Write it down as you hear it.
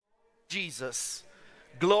Jesus.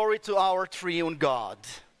 Glory to our triune God.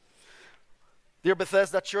 Dear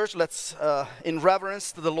Bethesda Church, let's, in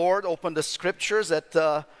reverence to the Lord, open the scriptures at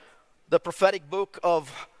the prophetic book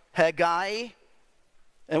of Haggai.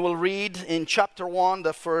 And we'll read in chapter 1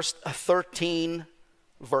 the first 13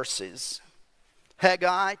 verses.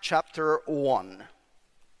 Haggai chapter 1.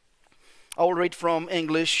 I will read from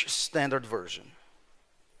English Standard Version.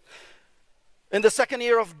 In the second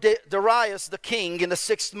year of Darius the king, in the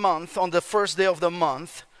 6th month, on the first day of the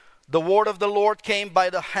month, the word of the Lord came by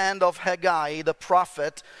the hand of Haggai the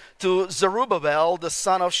prophet to Zerubbabel the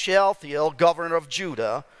son of Shealtiel, governor of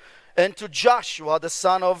Judah, and to Joshua the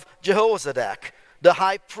son of Jehozadak, the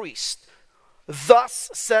high priest. Thus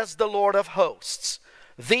says the Lord of hosts,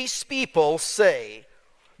 these people say,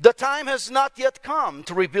 the time has not yet come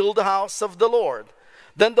to rebuild the house of the Lord.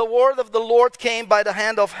 Then the word of the Lord came by the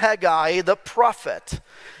hand of Haggai the prophet.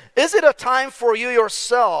 Is it a time for you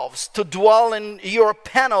yourselves to dwell in your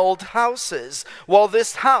paneled houses, while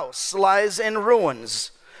this house lies in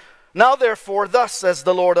ruins? Now therefore, thus says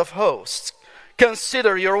the Lord of hosts,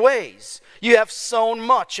 consider your ways. You have sown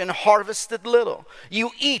much and harvested little.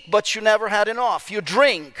 You eat, but you never had enough. You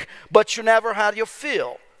drink, but you never had your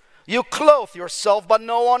fill. You clothe yourself, but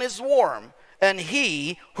no one is warm. And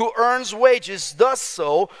he who earns wages does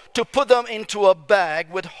so to put them into a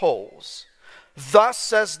bag with holes. Thus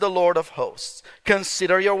says the Lord of hosts,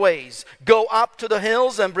 consider your ways. Go up to the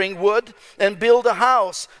hills and bring wood and build a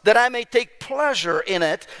house, that I may take pleasure in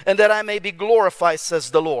it and that I may be glorified,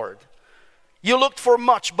 says the Lord. You looked for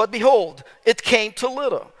much, but behold, it came to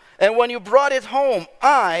little. And when you brought it home,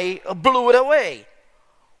 I blew it away.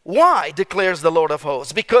 Why, declares the Lord of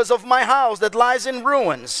hosts? Because of my house that lies in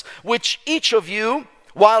ruins, which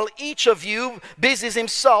while each of you busies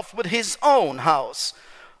himself with his own house.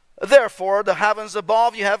 Therefore, the heavens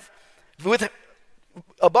above you have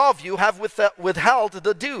withheld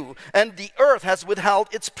the dew, and the earth has withheld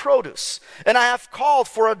its produce. And I have called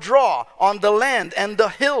for a draw on the land and the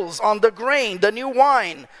hills, on the grain, the new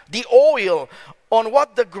wine, the oil, on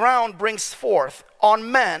what the ground brings forth,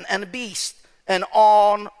 on man and beast, and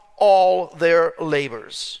on all their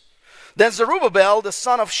labors. Then Zerubbabel the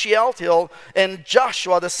son of Shealtiel and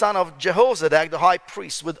Joshua the son of Jehozadak the high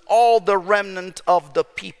priest, with all the remnant of the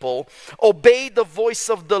people, obeyed the voice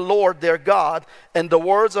of the Lord their God and the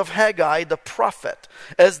words of Haggai the prophet,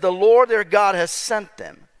 as the Lord their God has sent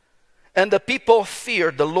them. And the people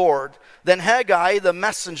feared the Lord. Then Haggai the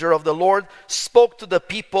messenger of the Lord spoke to the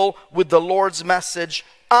people with the Lord's message,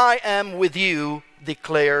 I am with you,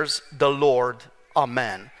 declares the Lord.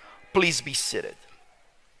 Amen. Please be seated.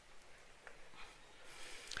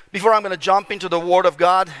 Before I'm going to jump into the Word of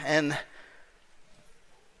God and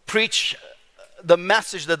preach the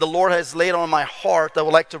message that the Lord has laid on my heart, I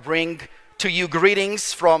would like to bring to you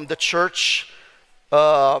greetings from the church,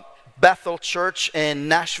 Bethel Church in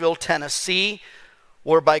Nashville, Tennessee,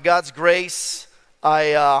 where by God's grace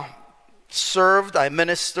I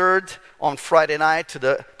ministered on Friday night to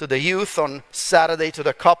the youth, on Saturday to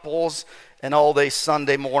the couples, and all day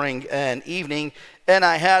Sunday morning and evening. And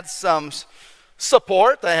I had some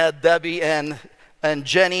support. I had Debbie and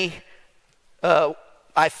Jenny.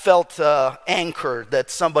 I felt anchored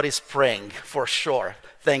that somebody's praying for sure.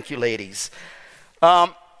 Thank you, ladies.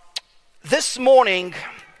 This morning,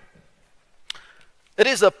 it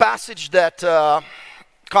is a passage that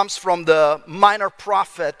comes from the minor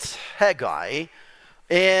prophet Haggai.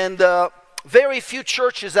 And very few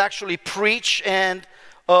churches actually preach and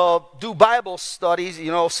do Bible studies,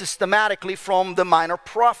 systematically from the minor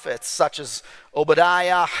prophets, such as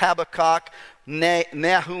Obadiah, Habakkuk,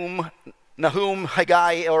 Nahum,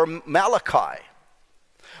 Haggai, or Malachi.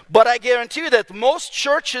 But I guarantee you that most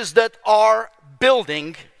churches that are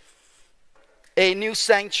building a new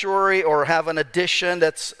sanctuary or have an addition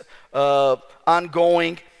that's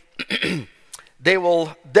ongoing, they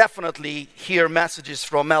will definitely hear messages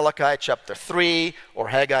from Malachi chapter 3 or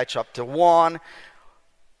Haggai chapter 1.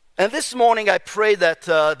 And this morning I pray that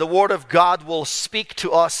the Word of God will speak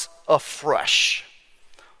to us afresh.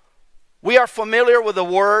 We are familiar with the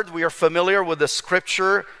Word, we are familiar with the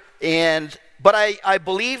Scripture, but I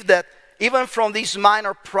believe that even from these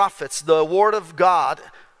minor prophets, the Word of God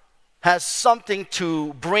has something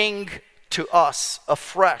to bring to us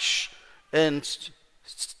afresh. In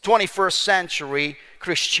 21st century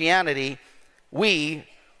Christianity, we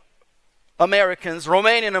Americans,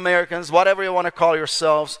 Romanian Americans, whatever you want to call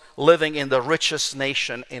yourselves, living in the richest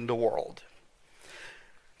nation in the world.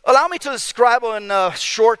 Allow me to describe in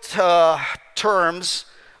short terms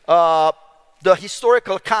the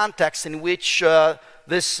historical context in which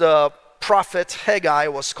this prophet Haggai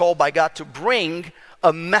was called by God to bring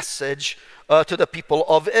a message to the people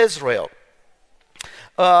of Israel.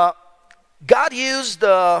 God used,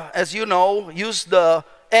 as you know, used the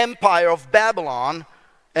empire of Babylon,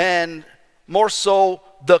 and more so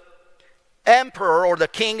the emperor or the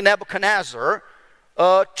king Nebuchadnezzar,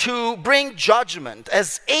 to bring judgment,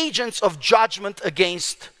 as agents of judgment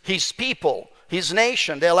against his people, his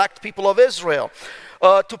nation, the elect people of Israel,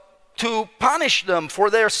 to punish them for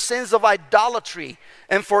their sins of idolatry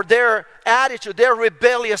and for their attitude, their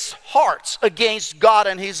rebellious hearts against God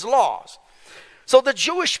and his laws. So the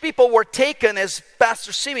Jewish people were taken, as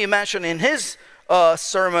Pastor Simi mentioned in his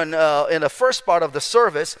sermon in the first part of the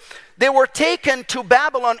service, they were taken to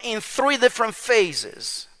Babylon in 3 different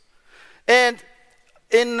phases. And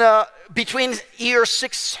in between year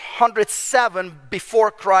 607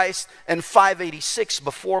 before Christ and 586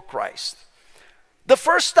 before Christ. The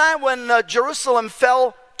first time when Jerusalem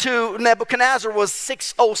fell to Nebuchadnezzar was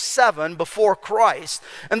 607 before Christ.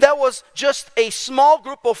 And that was just a small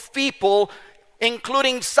group of people,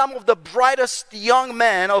 including some of the brightest young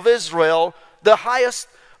men of Israel, the highest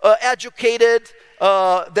educated,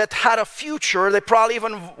 that had a future. They probably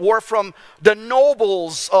even were from the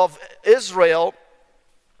nobles of Israel,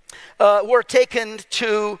 were taken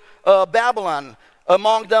to Babylon.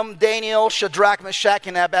 Among them, Daniel, Shadrach, Meshach,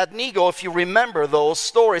 and Abednego, if you remember those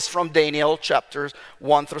stories from Daniel chapters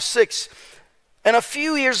 1 through 6. And a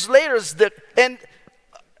few years later,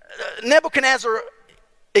 Nebuchadnezzar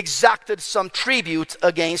exacted some tribute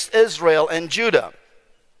against Israel and Judah.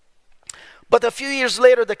 But a few years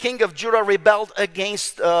later, the king of Judah rebelled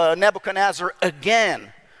against Nebuchadnezzar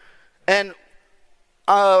again. And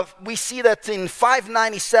we see that in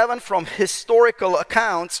 597 from historical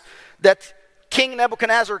accounts that King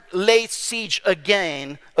Nebuchadnezzar laid siege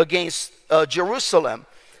again against Jerusalem.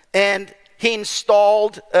 And he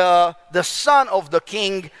installed the son of the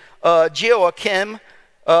king Jehoiakim.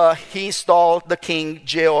 He installed the king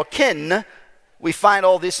Jehoiakim. We find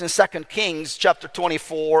all this in 2 Kings chapter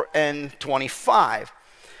 24 and 25.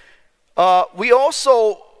 We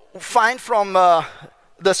also find from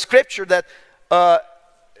the scripture that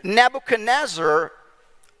Nebuchadnezzar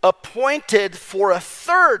appointed for a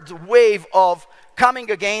third wave of coming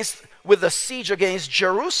against, with a siege against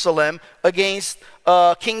Jerusalem, against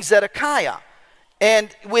King Zedekiah.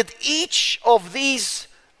 And with each of these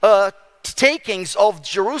takings of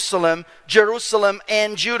Jerusalem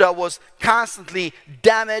and Judah was constantly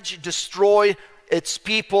damaged, destroyed. Its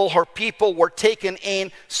people, her people were taken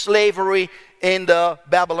in slavery in the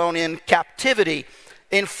Babylonian captivity.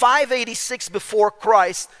 In 586 before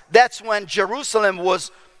Christ, that's when Jerusalem was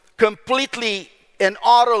completely and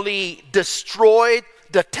utterly destroyed.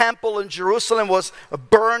 The temple in Jerusalem was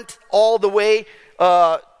burnt all the way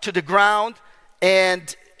to the ground,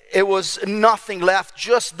 and it was nothing left,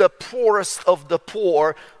 just the poorest of the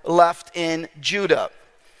poor left in Judah.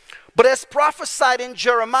 But as prophesied in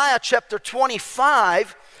Jeremiah chapter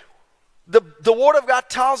 25, the Word of God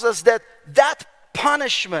tells us that that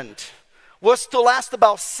punishment was to last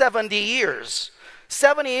about 70 years.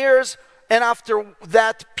 70 years, and after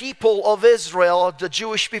that, people of Israel, the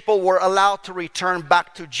Jewish people, were allowed to return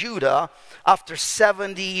back to Judah after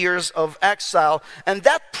 70 years of exile. And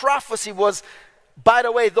that prophecy was, by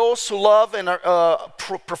the way, those who love and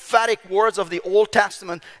prophetic words of the Old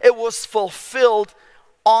Testament, it was fulfilled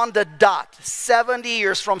on the dot. 70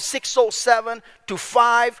 years from 607 to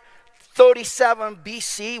 537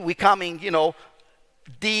 BC. We coming,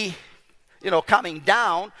 coming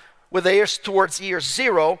down with the years towards year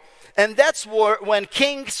 0. And that's when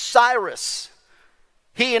King Cyrus,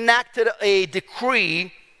 he enacted a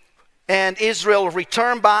decree, and Israel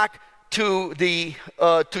returned back to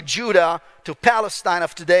Judah, to Palestine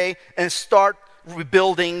of today, and start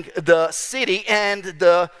rebuilding the city and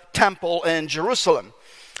the temple in Jerusalem.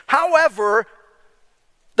 However,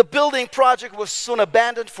 the building project was soon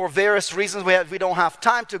abandoned for various reasons. We don't have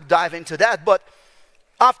time to dive into that. But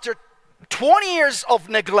after 20 years of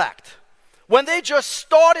neglect, when they just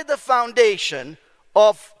started the foundation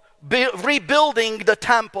of rebuilding the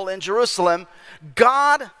temple in Jerusalem,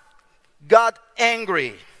 God got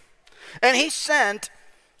angry. And he sent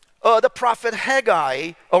the prophet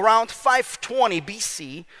Haggai around 520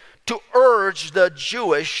 BC to urge the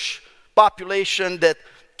Jewish population that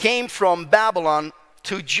came from Babylon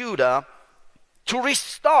to Judah to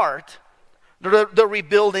restart the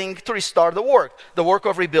rebuilding, to restart the work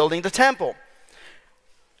of rebuilding the temple.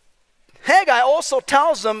 Haggai also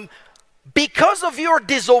tells them, because of your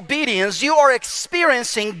disobedience, you are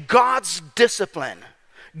experiencing God's discipline.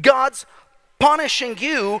 God's punishing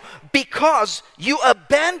you because you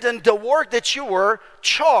abandoned the work that you were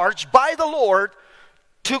charged by the Lord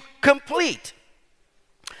to complete.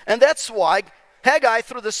 And that's why Haggai,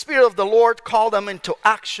 through the Spirit of the Lord, called them into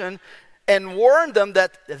action and warned them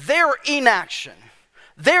that their inaction,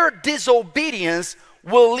 their disobedience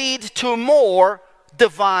will lead to more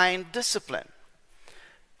divine discipline.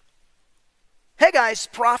 Haggai's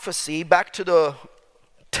prophecy, back to the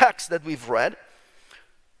text that we've read,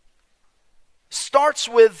 starts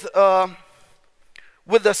with a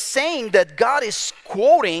saying that God is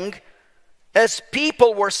quoting as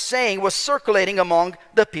people were saying, was circulating among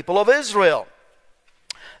the people of Israel.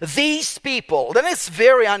 These people, then it's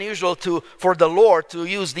very unusual for the Lord to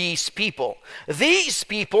use these people. These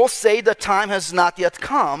people say the time has not yet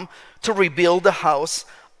come to rebuild the house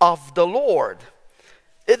of the Lord.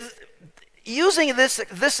 Using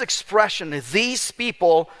this expression, these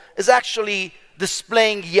people, is actually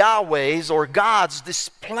displaying Yahweh's or God's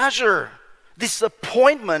displeasure,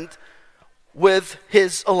 disappointment with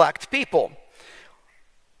his elect people.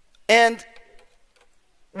 And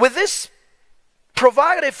with this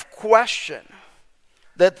provocative question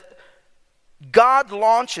that God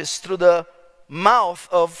launches through the mouth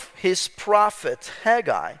of his prophet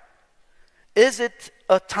Haggai, is it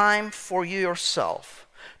a time for you yourself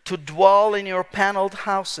to dwell in your paneled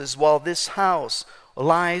houses while this house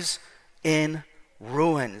lies in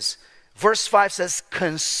ruins? Verse 5 says,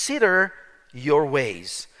 consider your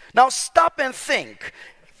ways. Now stop and think.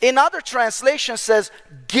 In other translations says,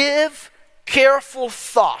 give careful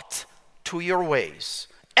thought to your ways.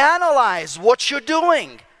 Analyze what you're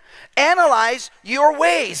doing. Analyze your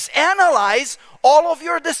ways. Analyze all of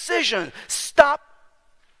your decisions. Stop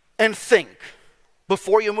and think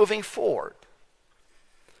before you're moving forward.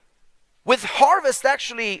 With harvest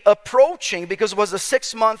actually approaching, because it was the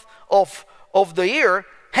 6th month of the year,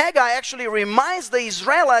 Haggai actually reminds the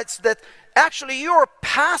Israelites that actually your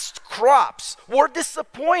past crops were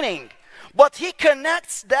disappointing. But he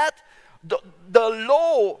connects that, the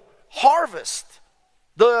low harvest,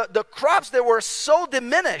 the crops that were so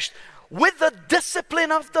diminished, with the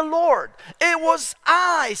discipline of the Lord. It was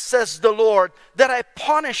I, says the Lord, that I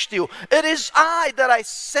punished you. It is I that I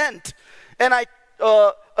sent, and I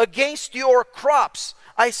against your crops.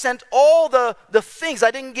 I sent all the things.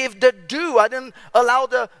 I didn't give the dew. I didn't allow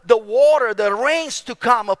the water, the rains to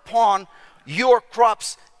come upon your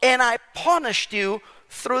crops. And I punished you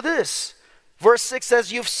through this. Verse 6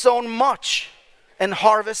 says, you've sown much and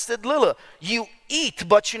harvested little. You eat,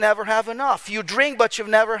 but you never have enough. You drink, but you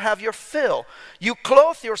never have your fill. You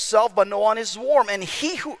clothe yourself, but no one is warm. And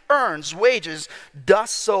he who earns wages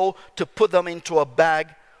does so to put them into a bag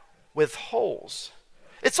with holes.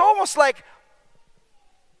 It's almost like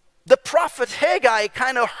the prophet Haggai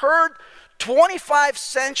kind of heard 25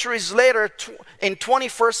 centuries later, in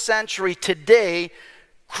 21st century today,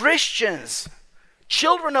 Christians,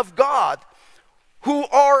 children of God, who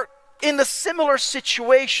are in a similar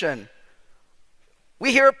situation.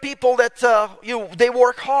 We hear people that they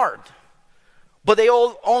work hard, but they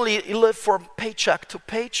all only live from paycheck to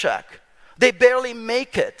paycheck. They barely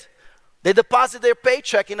make it. They deposit their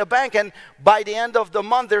paycheck in a bank, and by the end of the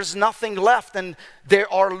month, there's nothing left, and they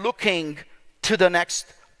are looking to the next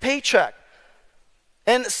paycheck.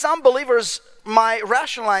 And some believers might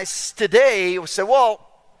rationalize today, say, well,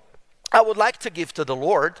 I would like to give to the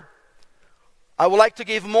Lord. I would like to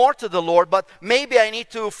give more to the Lord, but maybe I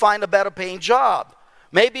need to find a better paying job.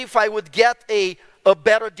 Maybe if I would get a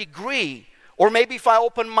better degree, or maybe if I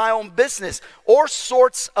open my own business, all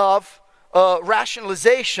sorts of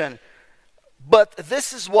rationalization. But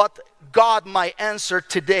this is what God might answer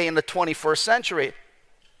today in the 21st century.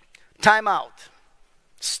 Time out.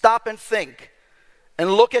 Stop and think.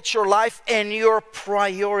 And look at your life and your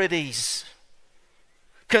priorities.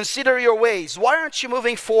 Consider your ways. Why aren't you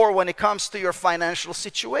moving forward when it comes to your financial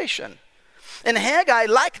situation? And Haggai,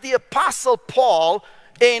 like the Apostle Paul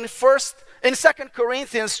in 2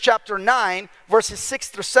 Corinthians chapter 9, verses 6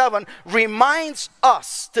 through 7, reminds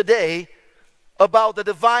us today about the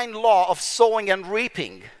divine law of sowing and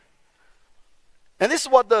reaping. And this is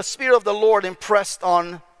what the Spirit of the Lord impressed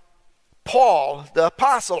on Paul, the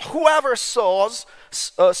apostle. Whoever sows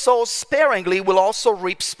sparingly will also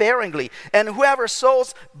reap sparingly. And whoever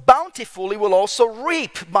sows bountifully will also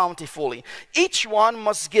reap bountifully. Each one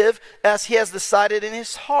must give as he has decided in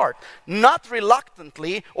his heart, not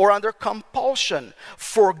reluctantly or under compulsion.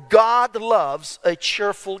 For God loves a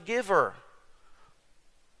cheerful giver.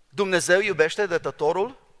 Dumnezeu iubește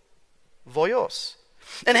dătătorul voios.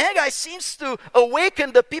 And Haggai seems to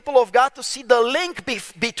awaken the people of God to see the link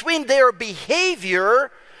between their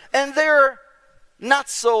behavior and their not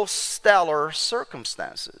so stellar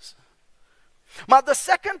circumstances. But the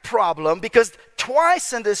second problem, because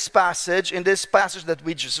twice in this passage that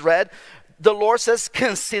we just read, the Lord says,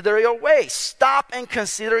 consider your way. Stop and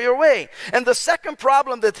consider your way. And the second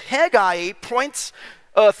problem that Haggai points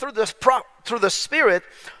through the Spirit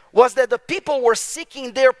was that the people were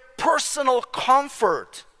seeking their personal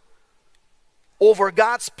comfort over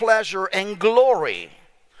God's pleasure and glory.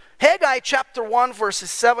 Haggai chapter 1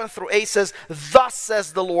 verses 7 through 8 says, thus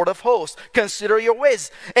says the Lord of hosts, consider your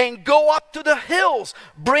ways and go up to the hills,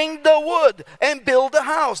 bring the wood and build a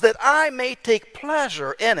house, that I may take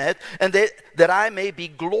pleasure in it and that I may be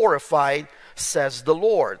glorified, says the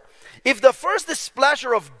Lord. If the first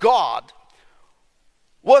displeasure of God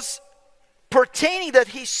was pertaining that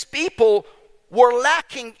his people were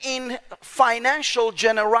lacking in financial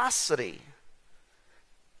generosity,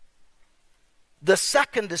 the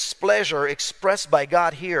second displeasure expressed by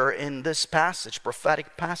God here in this passage,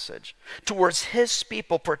 prophetic passage, towards his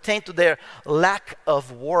people pertain to their lack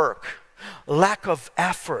of work, lack of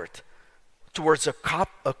effort towards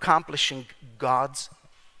accomplishing God's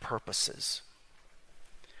purposes.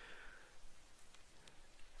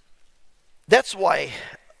 That's why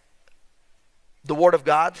the Word of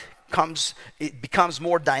God becomes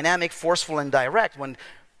more dynamic, forceful, and direct when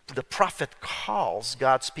the prophet calls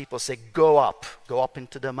God's people, say, go up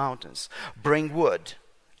into the mountains, bring wood,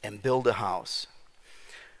 and build a house.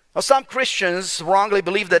 Now, some Christians wrongly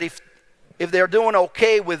believe that if they're doing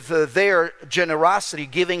okay with their generosity,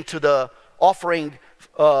 giving to the offering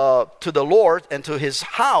to the Lord and to his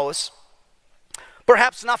house,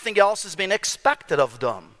 perhaps nothing else has been expected of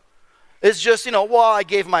them. It's just, well, I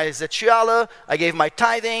gave my zeciala, I gave my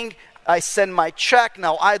tithing, I send my check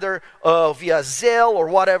now either via Zelle or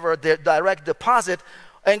whatever, the direct deposit,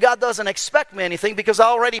 and God doesn't expect me anything because I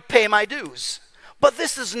already pay my dues. But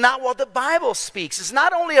this is not what the Bible speaks. It's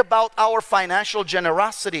not only about our financial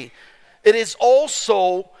generosity. It is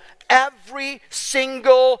also every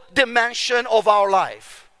single dimension of our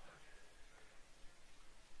life.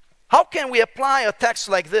 How can we apply a text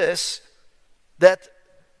like this that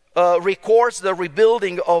records the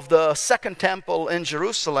rebuilding of the second temple in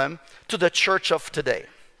Jerusalem to the church of today?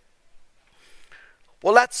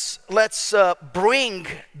 Well, let's bring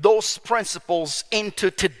those principles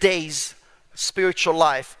into today's spiritual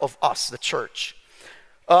life of us, the church.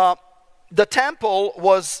 The temple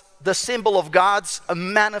was the symbol of God's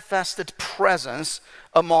manifested presence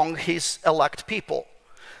among his elect people.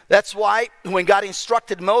 That's why when God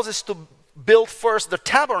instructed Moses to build first the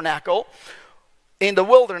tabernacle in the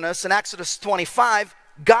wilderness in Exodus 25,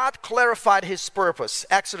 God clarified his purpose.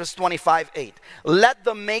 Exodus 25:8. Let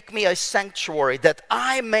them make me a sanctuary that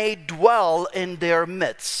I may dwell in their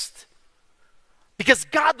midst. Because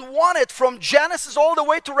God wanted, from Genesis all the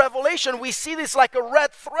way to Revelation, we see this like a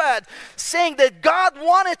red thread, saying that God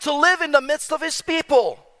wanted to live in the midst of his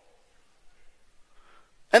people.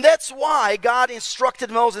 And that's why God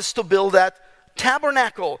instructed Moses to build that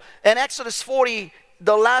tabernacle. In Exodus 40,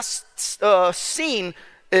 the last scene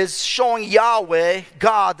is showing Yahweh,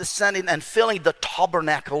 God, descending and filling the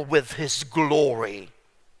tabernacle with his glory.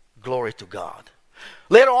 Glory to God.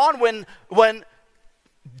 Later on, when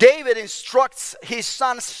David instructs his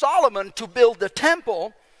son Solomon to build the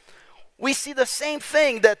temple, we see the same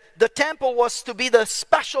thing, that the temple was to be the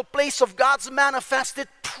special place of God's manifested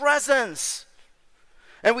presence.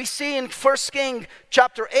 And we see in 1 Kings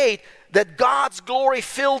chapter 8 that God's glory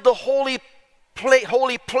filled the holy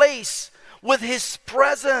place with his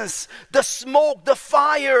presence. The smoke, the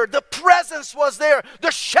fire, the presence was there.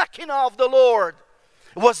 The Shekinah of the Lord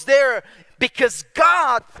was there because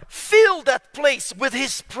God filled that place with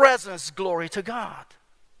his presence. Glory to God.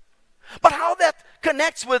 But how that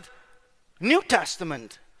connects with New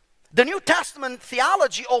Testament? The New Testament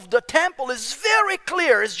theology of the temple is very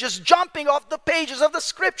clear. It's just jumping off the pages of the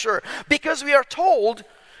scripture, because we are told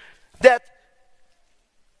that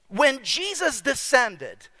when Jesus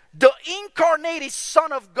descended, the incarnated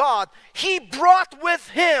Son of God, he brought with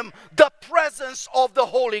him the presence of the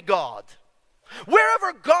Holy God.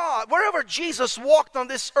 Wherever Jesus walked on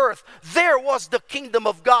this earth, there was the kingdom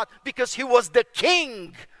of God, because he was the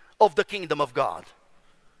king of the kingdom of God.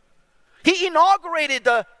 He inaugurated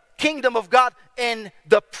the kingdom of God, and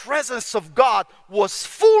the presence of God was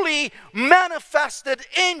fully manifested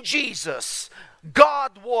in Jesus.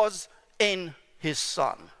 God was in his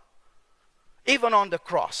Son, even on the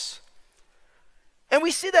cross. And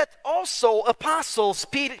we see that also apostles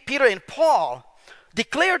Peter and Paul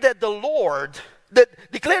declared that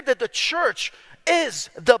declared that the church is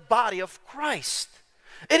the body of Christ.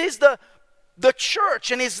 It is the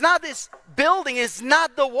church, and it's not this building, it's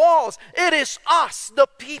not the walls, it is us, the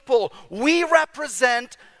people. We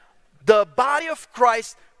represent the body of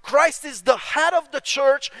Christ Christ is the head of the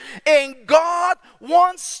church, and God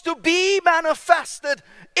wants to be manifested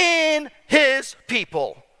in His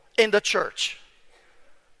people, in the church.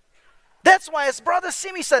 That's why, as Brother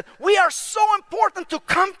Simi said, we are so important to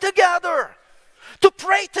come together, to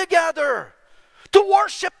pray together, to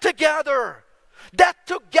worship together. That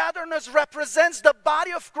togetherness represents the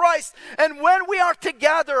body of Christ. And when we are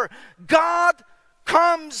together, God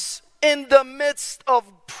comes in the midst of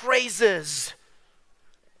praises.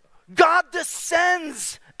 God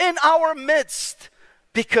descends in our midst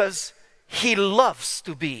because He loves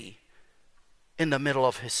to be in the middle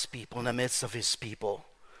of His people, in the midst of His people.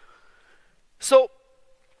 So,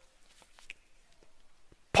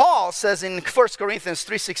 Paul says in 1 Corinthians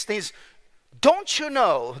 3:16, don't you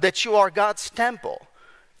know that you are God's temple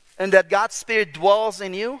and that God's Spirit dwells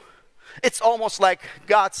in you? It's almost like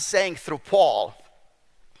God saying through Paul,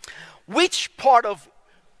 which part of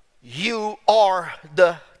you are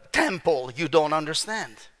the temple you don't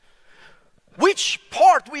understand? Which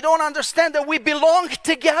part we don't understand that we belong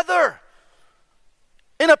together?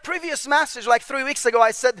 In a previous message, like 3 weeks ago,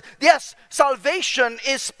 I said, yes, salvation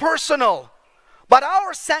is personal, but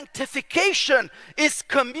our sanctification is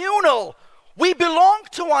communal. We belong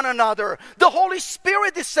to one another. The Holy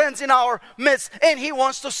Spirit descends in our midst, and He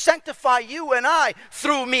wants to sanctify you and I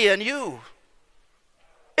through me and you.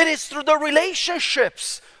 It is through the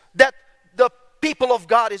relationships that the people of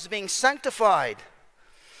God is being sanctified.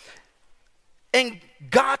 And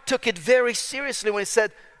God took it very seriously when He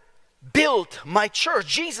said, build my church.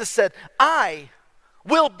 Jesus said, I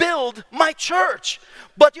will build my church.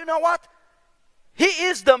 But you know what? He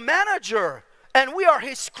is the manager, and we are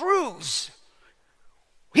His crews.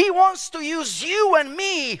 He wants to use you and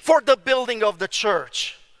me for the building of the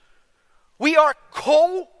church. We are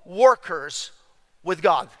co-workers with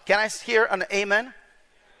God. Can I hear an amen?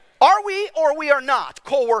 Are we or we are not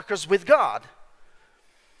co-workers with God?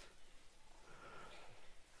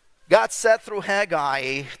 God said through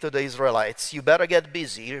Haggai to the Israelites, you better get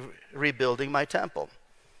busy rebuilding my temple,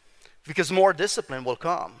 because more discipline will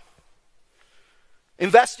come.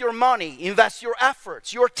 Invest your money, invest your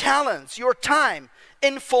efforts, your talents, your time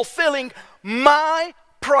in fulfilling my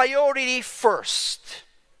priority first.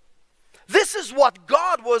 This is what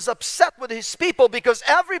God was upset with His people, because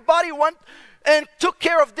everybody went and took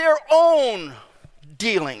care of their own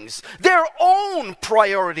dealings, their own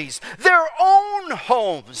priorities, their own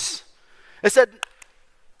homes. He said,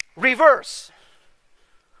 reverse.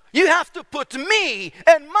 You have to put me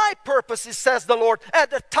and my purposes, says the Lord, at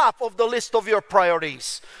the top of the list of your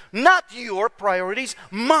priorities. Not your priorities,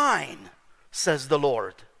 mine, says the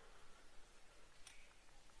Lord.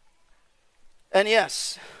 And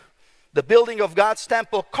yes, the building of God's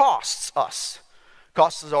temple costs us.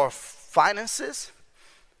 Costs us our finances,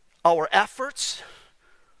 our efforts,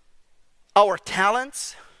 our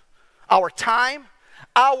talents, our time,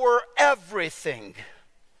 our everything.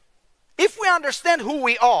 If we understand who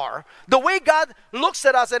we are, the way God looks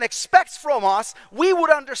at us and expects from us, we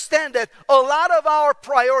would understand that a lot of our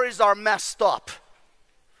priorities are messed up.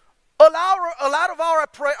 A lot of our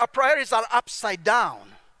priorities are upside down.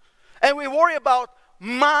 And we worry about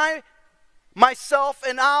myself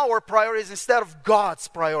and our priorities instead of God's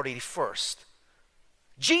priority first.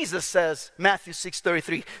 Jesus says, Matthew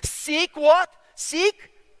 6:33, seek what?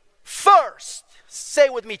 Seek first. Say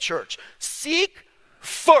with me, church. Seek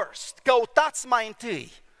first. Căutați mai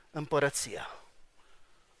întâi împărăția.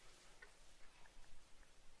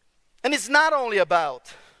 And it's not only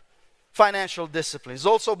about financial discipline. It's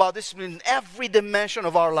also about discipline in every dimension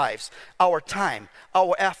of our lives. Our time,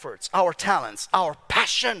 our efforts, our talents, our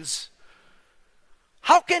passions.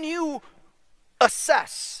 How can you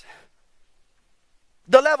assess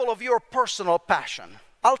the level of your personal passion?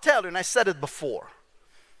 I'll tell you, and I said it before.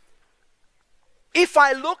 If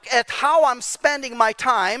I look at how I'm spending my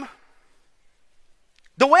time,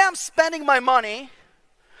 the way I'm spending my money,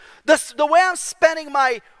 the way I'm spending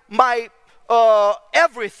my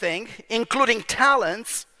everything, including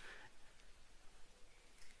talents,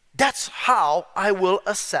 that's how I will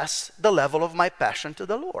assess the level of my passion to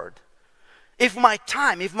the Lord. If my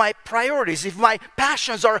time, if my priorities, if my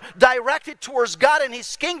passions are directed towards God and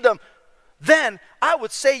His kingdom, then I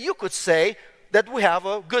would say, you could say, that we have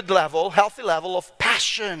a good level, healthy level of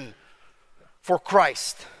passion for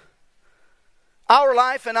Christ. Our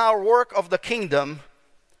life and our work of the kingdom,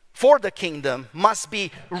 for the kingdom, must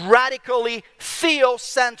be radically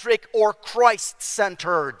theocentric or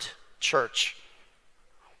Christ-centered, church.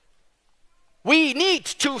 We need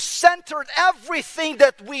to center everything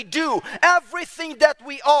that we do, everything that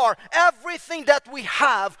we are, everything that we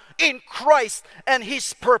have in Christ and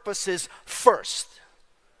His purposes first.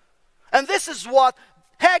 And this is what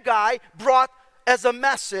Haggai brought as a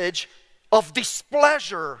message of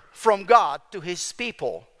displeasure from God to his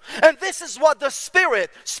people. And this is what the Spirit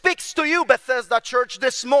speaks to you, Bethesda Church,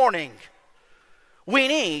 this morning. We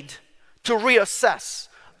need to reassess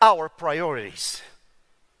our priorities.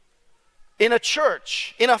 In a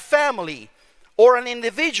church, in a family, or an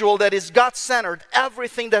individual that is God-centered,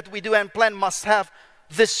 everything that we do and plan must have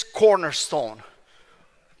this cornerstone: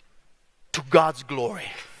 to God's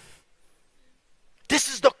glory. This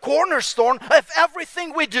is the cornerstone of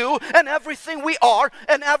everything we do and everything we are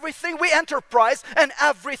and everything we enterprise and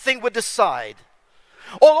everything we decide.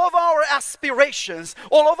 All of our aspirations,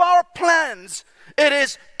 all of our plans, it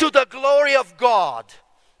is to the glory of God.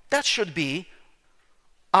 That should be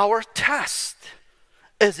our test.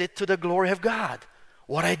 Is it to the glory of God?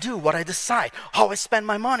 What I do, what I decide, how I spend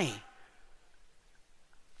my money.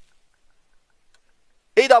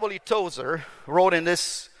 A.W. Tozer wrote in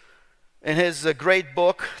his great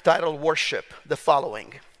book titled Worship, the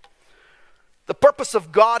following: the purpose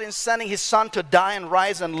of God in sending his Son to die and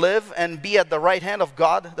rise and live and be at the right hand of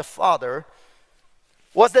God the Father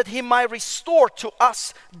was that he might restore to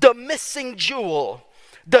us the missing jewel,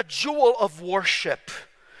 the jewel of worship,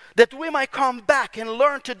 that we might come back and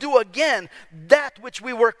learn to do again that which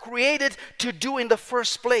we were created to do in the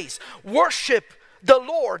first place. Worship the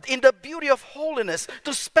Lord in the beauty of holiness,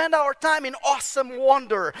 to spend our time in awesome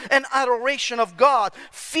wonder and adoration of God,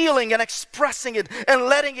 feeling and expressing it and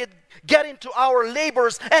letting it get into our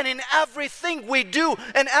labors and in everything we do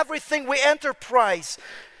and everything we enterprise,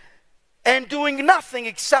 and doing nothing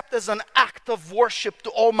except as an act of worship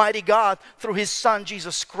to Almighty God through his Son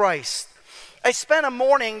Jesus Christ. I spent a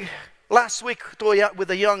morning last week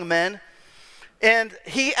with a young man, and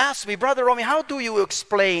he asked me, Brother Romeo, how do you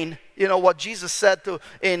explain, what Jesus said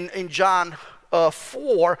in John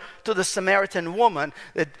 4 to the Samaritan woman,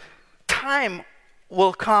 that time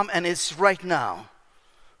will come, and it's right now,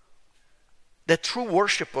 that true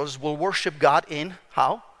worshipers will worship God in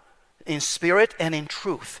how? In spirit and in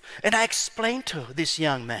truth. And I explained to this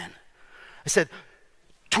young man, I said,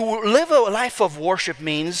 to live a life of worship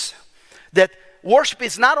means that worship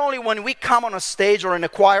is not only when we come on a stage or in a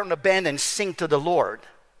choir and a band and sing to the Lord.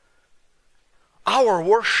 Our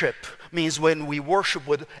worship means when we worship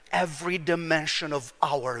with every dimension of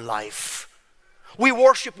our life. We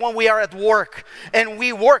worship when we are at work and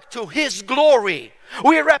we work to his glory.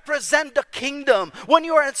 We represent the kingdom. When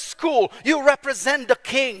you are at school, you represent the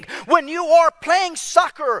king. When you are playing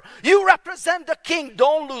soccer, you represent the king.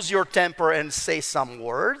 Don't lose your temper and say some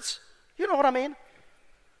words. You know what I mean?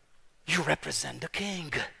 You represent the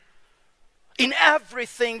king. In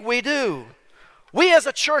everything we do, we as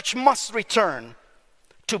a church must return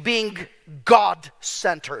to being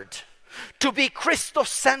God-centered, to be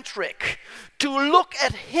Christocentric, to look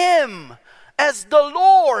at him as the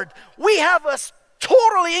Lord. We have a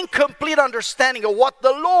totally incomplete understanding of what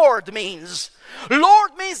the Lord means.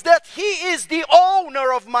 Lord means that he is the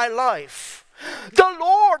owner of my life. The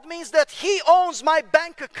Lord means that he owns my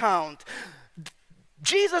bank account.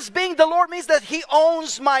 Jesus being the Lord means that he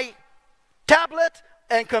owns my tablet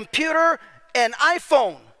and computer and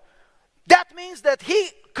iPhone. That means that he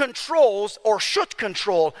controls or should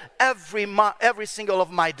control every single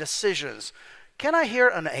of my decisions. Can I hear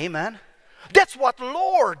an amen? That's what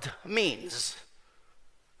Lord means.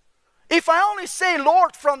 If I only say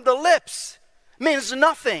Lord from the lips, means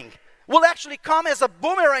nothing. Will actually come as a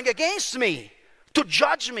boomerang against me to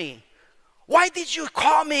judge me. Why did you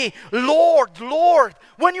call me Lord, Lord,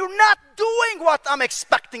 when you're not doing what I'm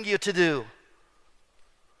expecting you to do?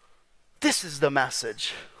 This is the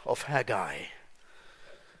message of Haggai.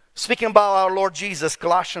 Speaking about our Lord Jesus,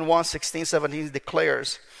 Colossians 1:16-17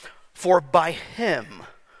 declares, for by him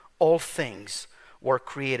all things were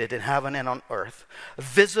created in heaven and on earth,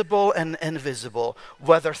 visible and invisible,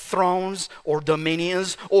 whether thrones or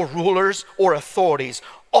dominions or rulers or authorities.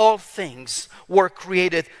 All things were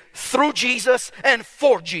created through Jesus and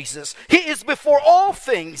for Jesus. He is before all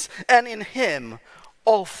things, and in him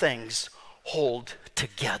all things hold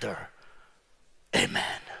together.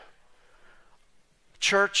 Amen.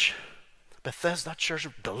 Church, Bethesda Church,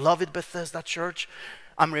 beloved Bethesda Church,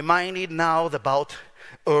 I'm reminded now about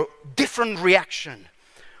a different reaction.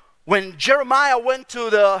 When Jeremiah went to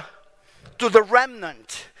the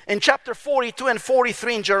remnant, in chapter 42 and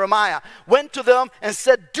 43 in Jeremiah, went to them and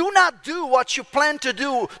said, do not do what you plan to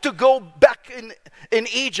do to go back in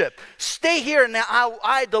Egypt. Stay here and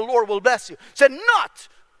I, the Lord, will bless you. Said,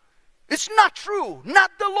 it's not true.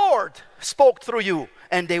 Not the Lord spoke through you.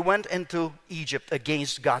 And they went into Egypt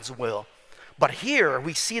against God's will. But here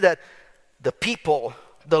we see that the people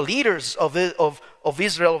the leaders of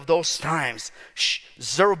Israel of those times,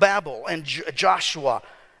 Zerubbabel and Joshua,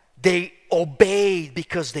 they obeyed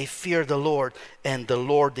because they feared the Lord, and the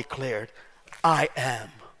Lord declared, I am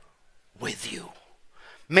with you.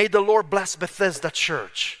 May the Lord bless Bethesda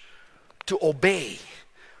Church to obey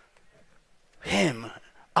Him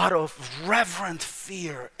out of reverent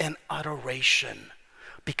fear and adoration,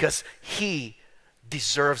 because He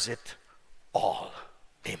deserves it all.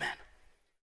 Amen.